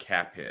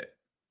cap hit.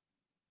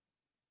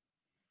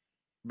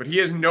 But he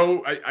has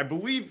no, I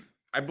believe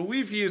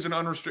he is an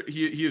unrestricted,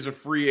 he is a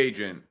free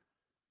agent.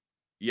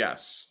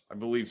 Yes, I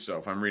believe so,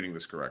 if I'm reading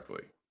this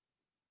correctly.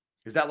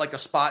 Is that like a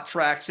spot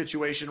track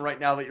situation right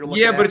now that you're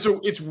looking at? Yeah, but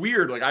it's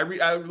weird. Like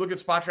I look at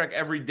Spot Track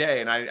every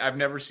day, and I've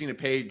never seen a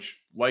page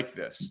like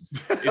this.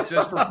 It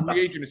says for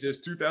free agent, it says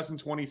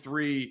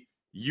 2023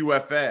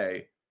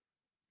 UFA,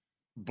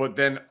 but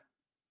then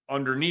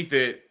underneath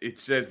it, it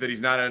says that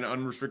he's not an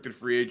unrestricted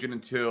free agent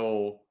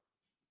until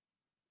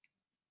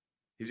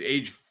his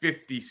age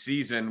 50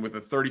 season with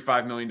a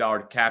 $35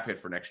 million cap hit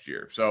for next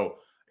year. So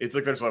it's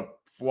like there's a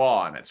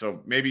flaw in it.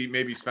 So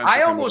maybe Spencer.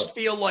 I almost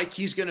feel like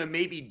he's going to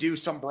maybe do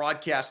some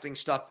broadcasting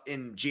stuff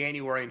in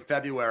January and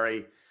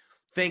February.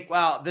 Think,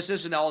 wow, this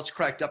isn't all it's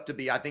cracked up to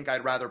be. I think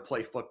I'd rather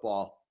play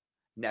football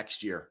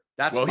next year.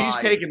 He's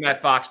taking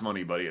that Fox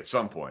money, buddy, at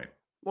some point.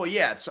 Well,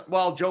 yeah.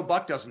 Joe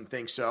Buck doesn't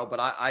think so, but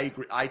I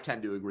agree. I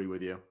tend to agree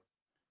with you.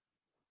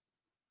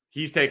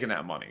 He's taking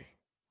that money.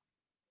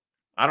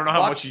 I don't know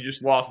how much he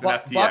just lost in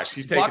FTX.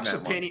 He's taking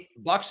that money.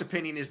 Buck's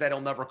opinion is that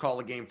he'll never call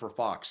a game for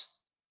Fox.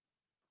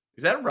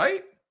 Is that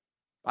right?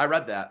 I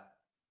read that.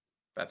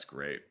 That's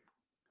great.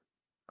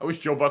 I wish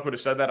Joe Buck would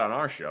have said that on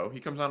our show. He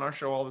comes on our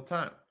show all the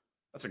time.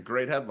 That's a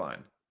great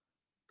headline.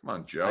 Come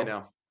on, Joe. I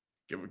know.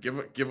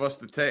 Give us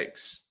the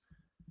takes.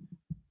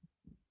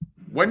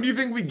 When do you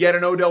think we get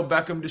an Odell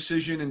Beckham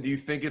decision, and do you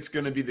think it's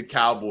going to be the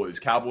Cowboys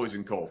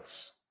and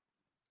Colts?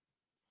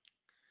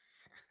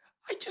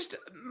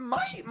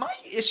 My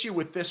issue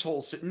with this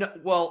whole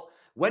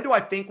when do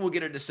I think we'll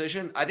get a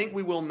decision? I think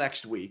we will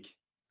next week.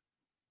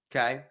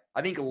 Okay.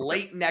 I think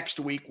late next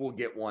week we'll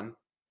get one.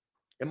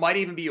 It might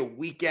even be a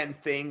weekend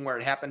thing where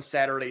it happens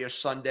Saturday or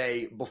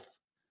Sunday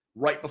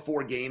right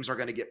before games are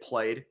going to get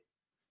played.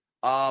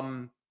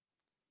 But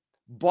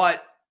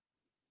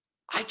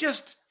I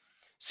just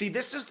see,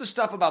 this is the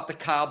stuff about the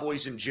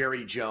Cowboys and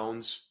Jerry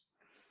Jones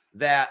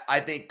that I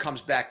think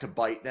comes back to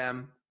bite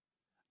them.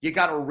 You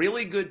got a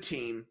really good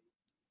team.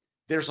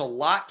 There's a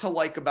lot to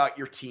like about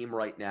your team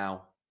right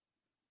now.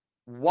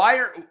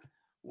 Why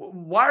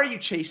are you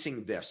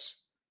chasing this?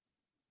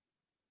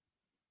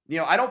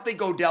 I don't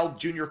think Odell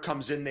Jr.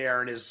 comes in there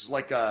and is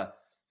like a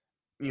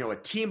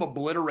team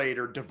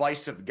obliterator,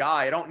 divisive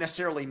guy. I don't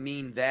necessarily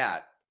mean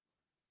that.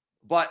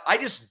 But I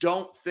just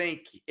don't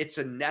think it's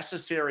a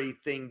necessary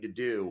thing to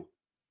do.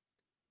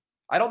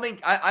 I don't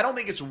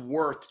think it's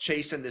worth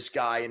chasing this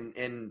guy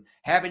and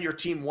having your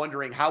team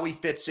wondering how he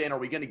fits in. Are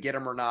we going to get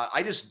him or not?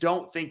 I just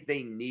don't think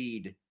they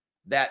need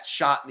that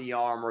shot in the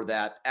arm or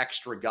that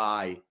extra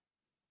guy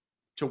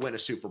to win a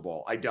Super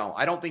Bowl. I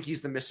don't think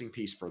he's the missing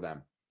piece for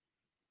them.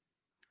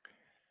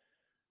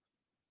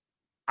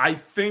 I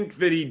think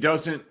that he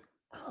doesn't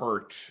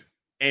hurt.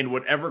 And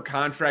whatever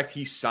contract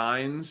he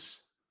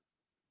signs,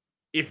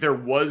 if there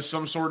was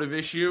some sort of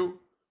issue,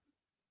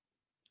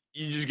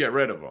 you just get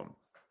rid of him.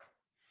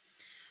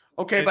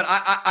 Okay, but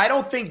I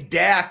don't think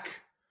Dak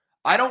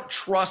 – I don't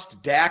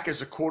trust Dak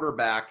as a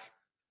quarterback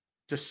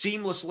to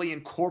seamlessly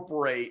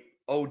incorporate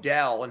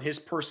Odell and his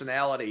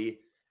personality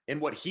and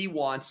what he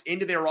wants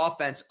into their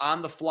offense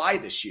on the fly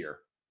this year.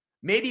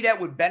 Maybe that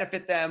would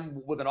benefit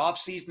them with an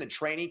offseason and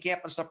training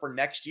camp and stuff for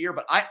next year,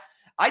 but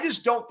I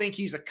just don't think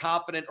he's a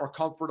confident or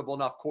comfortable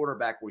enough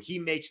quarterback where he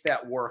makes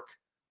that work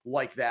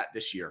like that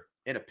this year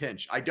in a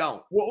pinch. I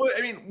don't. Well,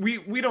 I mean,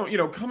 we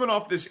don't, coming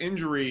off this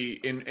injury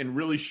in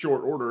really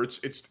short order,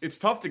 it's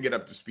tough to get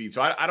up to speed.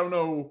 So I don't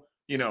know,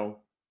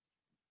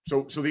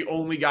 so the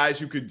only guys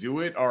who could do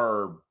it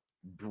are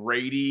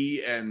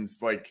Brady and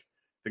like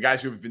the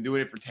guys who have been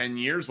doing it for 10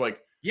 years. Like,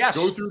 yes.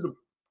 Go through the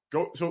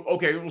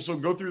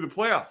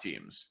playoff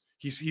teams.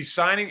 He's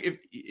signing if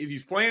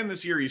he's playing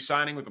this year, he's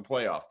signing with the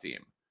playoff team.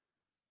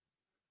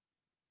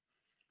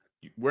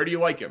 Where do you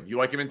like him? You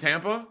like him in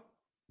Tampa?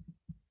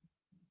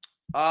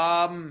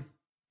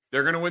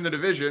 They're going to win the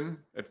division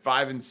at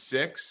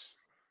 5-6.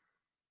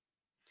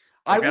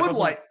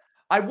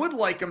 I would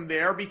like him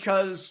there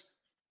because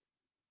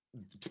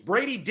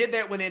Brady did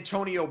that with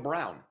Antonio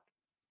Brown.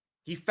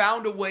 He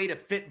found a way to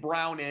fit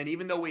Brown in,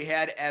 even though we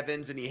had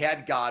Evans and he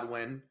had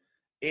Godwin,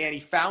 and he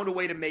found a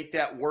way to make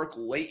that work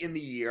late in the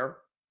year,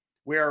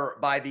 where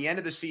by the end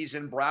of the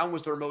season, Brown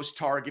was their most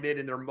targeted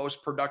and their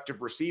most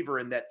productive receiver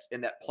in that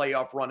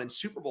playoff run and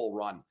Super Bowl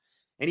run.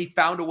 And he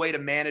found a way to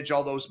manage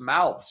all those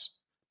mouths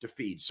to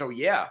feed. So,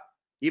 yeah,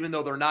 even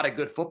though they're not a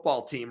good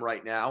football team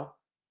right now,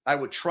 I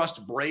would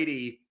trust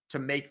Brady to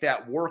make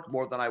that work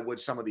more than I would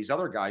some of these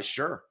other guys.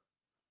 Sure.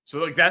 So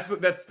like that's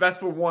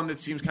the one that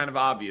seems kind of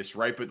obvious,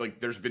 right? But like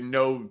there's been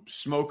no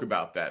smoke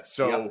about that.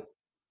 So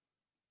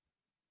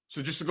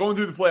So just going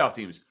through the playoff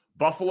teams,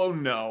 Buffalo,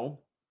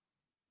 no.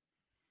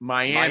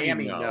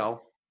 Miami,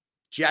 no.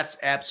 Jets,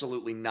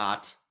 absolutely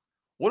not.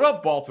 What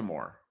about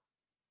Baltimore?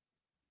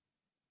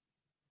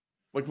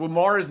 Like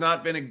Lamar has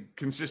not been a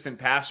consistent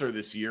passer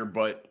this year,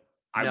 but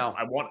I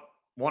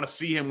want to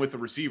see him with the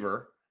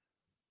receiver.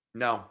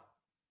 No.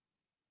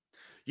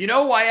 You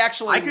know,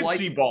 I could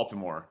see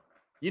Baltimore.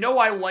 You know,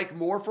 I like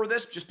more for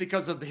this just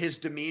because of his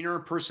demeanor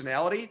and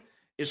personality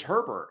is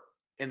Herbert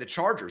and the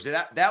Chargers.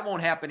 That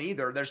won't happen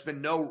either. There's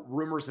been no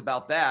rumors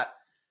about that,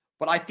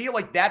 but I feel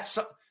like that's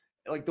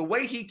like the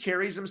way he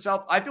carries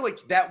himself. I feel like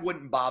that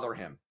wouldn't bother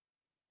him.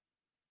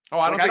 Oh,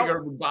 I don't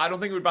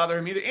think it would bother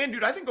him either. And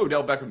dude, I think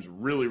Odell Beckham's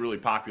really, really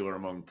popular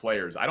among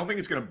players. I don't think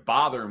it's going to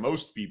bother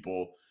most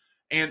people.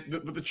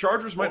 But the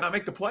Chargers might not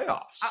make the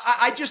playoffs.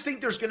 I just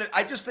think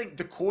I just think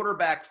the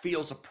quarterback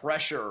feels a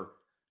pressure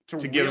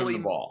to give him the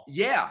ball.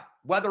 Yeah.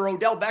 Whether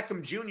Odell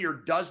Beckham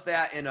Jr. does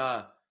that in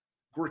a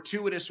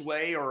gratuitous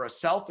way or a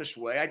selfish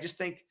way, I just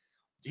think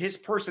his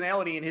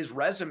personality and his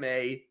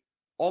resume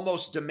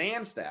almost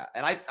demands that.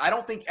 And I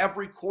don't think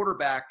every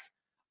quarterback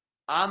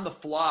on the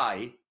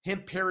fly,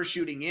 him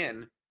parachuting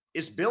in,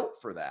 is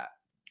built for that.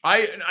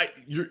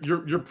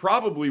 You're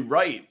probably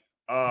right.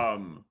 I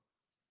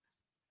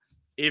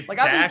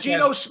think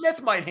Geno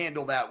Smith might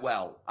handle that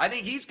well. I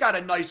think he's got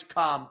a nice,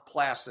 calm,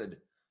 placid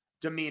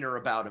demeanor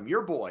about him.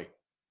 Your boy.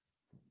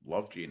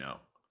 Love Geno.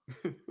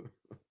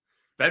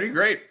 That'd be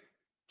great.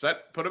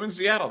 Put him in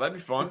Seattle. That'd be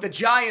fun. But the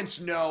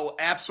Giants, no,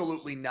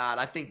 absolutely not.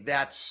 I think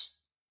that's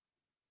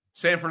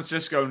San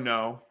Francisco,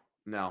 no.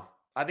 No.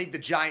 I think the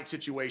Giant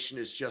situation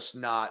is just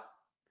not.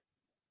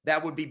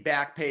 That would be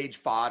back page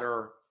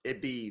fodder.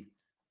 It'd be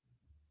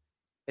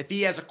if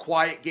he has a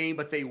quiet game,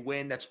 but they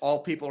win, that's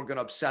all people are going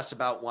to obsess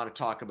about, want to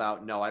talk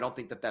about. No, I don't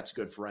think that's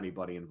good for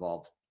anybody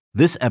involved.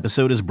 This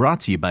episode is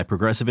brought to you by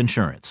Progressive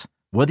Insurance.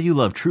 Whether you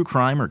love true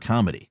crime or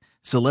comedy,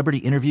 celebrity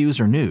interviews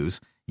or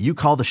news, you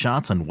call the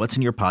shots on what's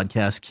in your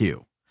podcast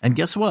queue. And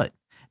guess what?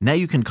 Now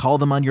you can call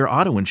them on your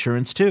auto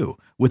insurance too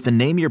with the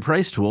Name Your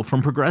Price tool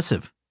from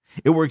Progressive.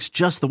 It works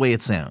just the way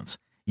it sounds.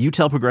 You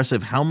tell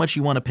Progressive how much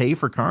you want to pay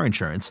for car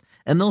insurance,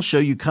 and they'll show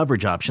you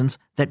coverage options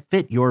that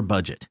fit your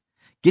budget.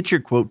 Get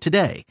your quote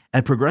today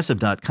at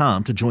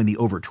Progressive.com to join the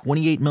over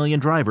 28 million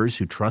drivers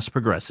who trust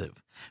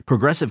Progressive.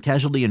 Progressive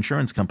Casualty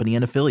Insurance Company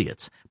and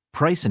Affiliates.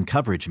 Price and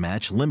coverage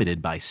match limited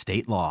by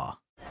state law.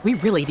 We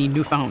really need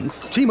new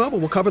phones. T-Mobile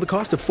will cover the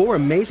cost of 4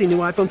 amazing new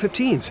iPhone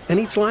 15s, and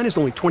each line is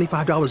only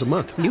 $25 a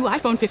month. New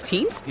iPhone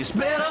 15s? It's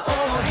better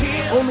over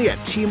here. Only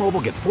at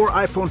T-Mobile, get 4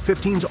 iPhone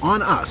 15s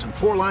on us and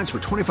 4 lines for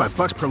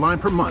 $25 per line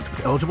per month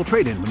with eligible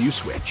trade-in when you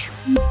switch.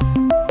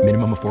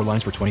 Minimum of 4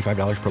 lines for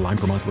 $25 per line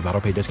per month with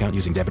autopay discount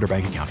using debit or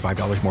bank account.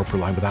 $5 more per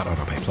line without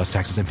autopay, plus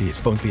taxes and fees.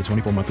 Phone fee at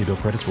 24 monthly bill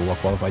credits for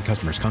well-qualified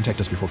customers. Contact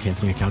us before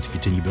canceling account to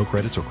continue bill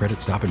credits or credit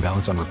stop and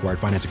balance on required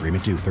finance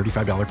agreement due.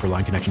 $35 per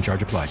line connection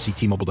charge applies. See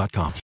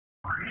T-Mobile.com.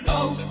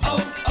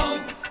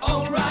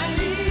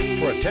 O'Reilly.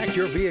 Protect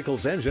your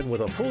vehicle's engine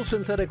with a full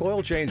synthetic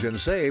oil change and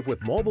save with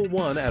Mobil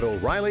 1 at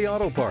O'Reilly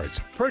Auto Parts.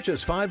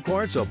 Purchase 5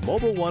 quarts of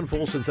Mobil 1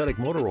 full synthetic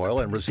motor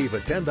oil and receive a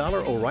 $10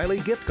 O'Reilly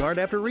gift card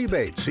after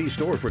rebate. See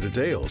store for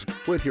details.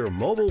 With your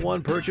Mobil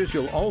 1 purchase,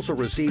 you'll also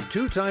receive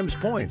 2 times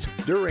points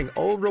during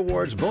O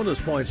Rewards Bonus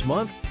Points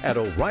Month at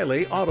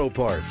O'Reilly Auto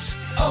Parts.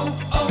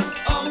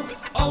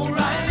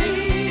 O'Reilly.